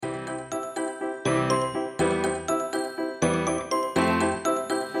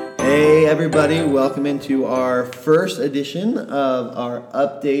Hey everybody, welcome into our first edition of our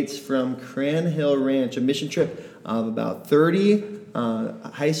updates from Cran Hill Ranch, a mission trip of about 30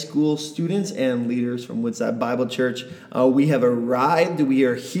 high school students and leaders from Woodside Bible Church. We have arrived, we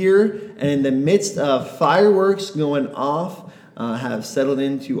are here, and in the midst of fireworks going off, have settled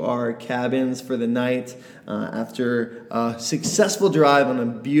into our cabins for the night after a successful drive on a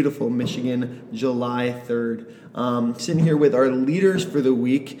beautiful Michigan July 3rd. Sitting here with our leaders for the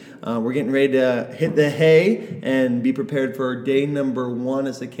week. We're getting ready to hit the hay and be prepared for day number 1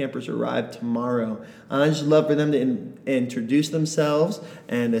 as the campers arrive tomorrow. I just love for them to introduce themselves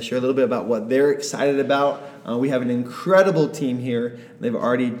and share a little bit about what they're excited about. We have an incredible team here. They've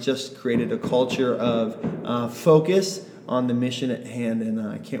already just created a culture of focus on the mission at hand, and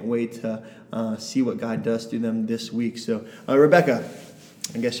I can't wait to see what God does through them this week. So, Rebecca,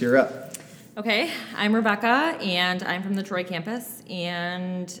 I guess you're up. Okay, I'm Rebecca, and I'm from the Troy campus,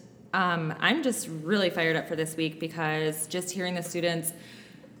 and I'm just really fired up for this week because just hearing the students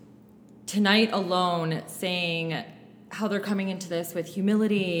tonight alone saying how they're coming into this with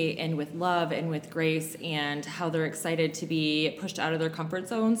humility and with love and with grace, and how they're excited to be pushed out of their comfort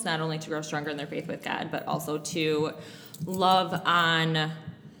zones, not only to grow stronger in their faith with God, but also to love on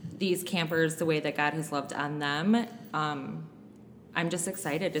these campers the way that God has loved on them. I'm just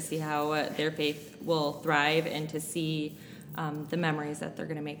excited to see how their faith will thrive and to see the memories that they're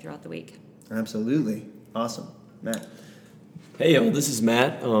going to make throughout the week. Absolutely. Awesome. Matt. Hey, y'all, this is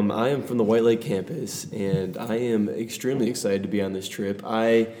Matt. I am from the White Lake campus, and I am extremely excited to be on this trip.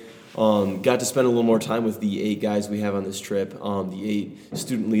 I got to spend a little more time with the 8 guys we have on this trip, the 8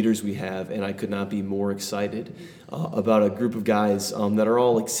 student leaders we have, and I could not be more excited about a group of guys that are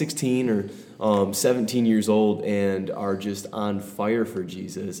all like 16 or 17 years old and are just on fire for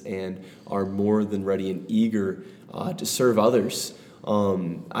Jesus and are more than ready and eager to serve others.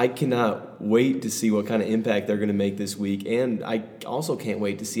 I cannot wait to see what kind of impact they're going to make this week, and I also can't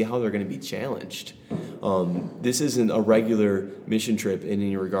wait to see how they're going to be challenged. This isn't a regular mission trip in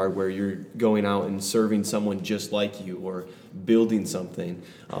any regard where you're going out and serving someone just like you or building something,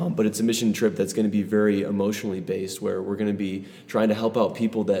 but it's a mission trip that's going to be very emotionally based, where we're going to be trying to help out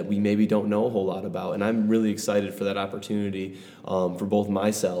people that we maybe don't know a whole lot about, and I'm really excited for that opportunity for both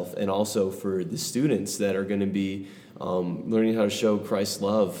myself and also for the students that are going to be learning how to show Christ's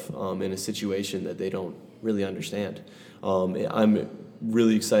love in a situation that they don't really understand. I'm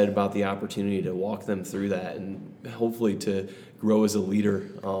really excited about the opportunity to walk them through that and hopefully to grow as a leader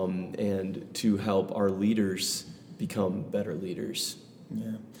and to help our leaders become better leaders.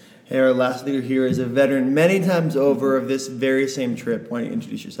 Yeah. Hey, our last leader here is a veteran many times over of this very same trip. Why don't you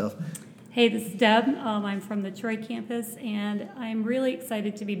introduce yourself? Hey, this is Deb. I'm from the Troy campus, and I'm really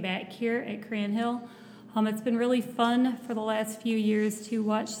excited to be back here at Cran Hill. It's been really fun for the last few years to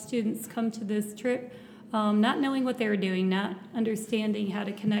watch students come to this trip, not knowing what they were doing, not understanding how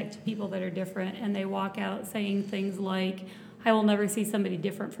to connect to people that are different, and they walk out saying things like, I will never see somebody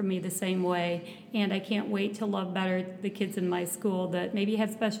different from me the same way, and I can't wait to love better the kids in my school that maybe have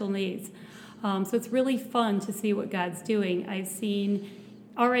special needs. So it's really fun to see what God's doing. I've seen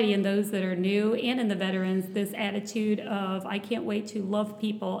already in those that are new and in the veterans this attitude of I can't wait to love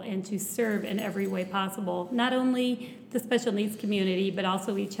people and to serve in every way possible, not only the special needs community but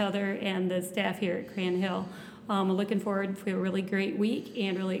also each other and the staff here at Cran Hill. I'm looking forward to a really great week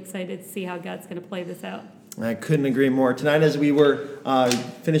and really excited to see how God's going to play this out. I couldn't agree more. Tonight, as we were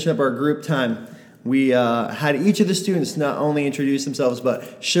finishing up our group time, we had each of the students not only introduce themselves,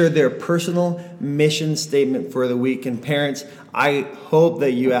 but share their personal mission statement for the week. And parents, I hope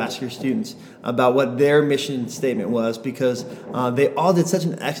that you ask your students about what their mission statement was, because they all did such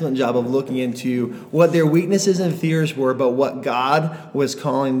an excellent job of looking into what their weaknesses and fears were, but what God was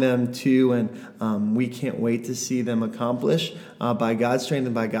calling them to. And we can't wait to see them accomplish by God's strength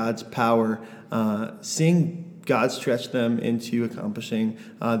and by God's power, seeing God stretch them into accomplishing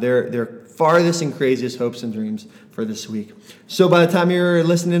their farthest and craziest hopes and dreams for this week. So by the time you're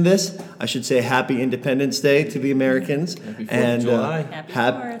listening to this, I should say Happy Independence Day to the Americans. Happy 4th of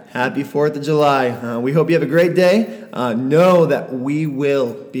July. Happy 4th of July. We hope you have a great day. Know that we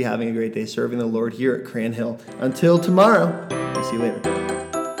will be having a great day serving the Lord here at Cran Hill. Until tomorrow, we'll see you later.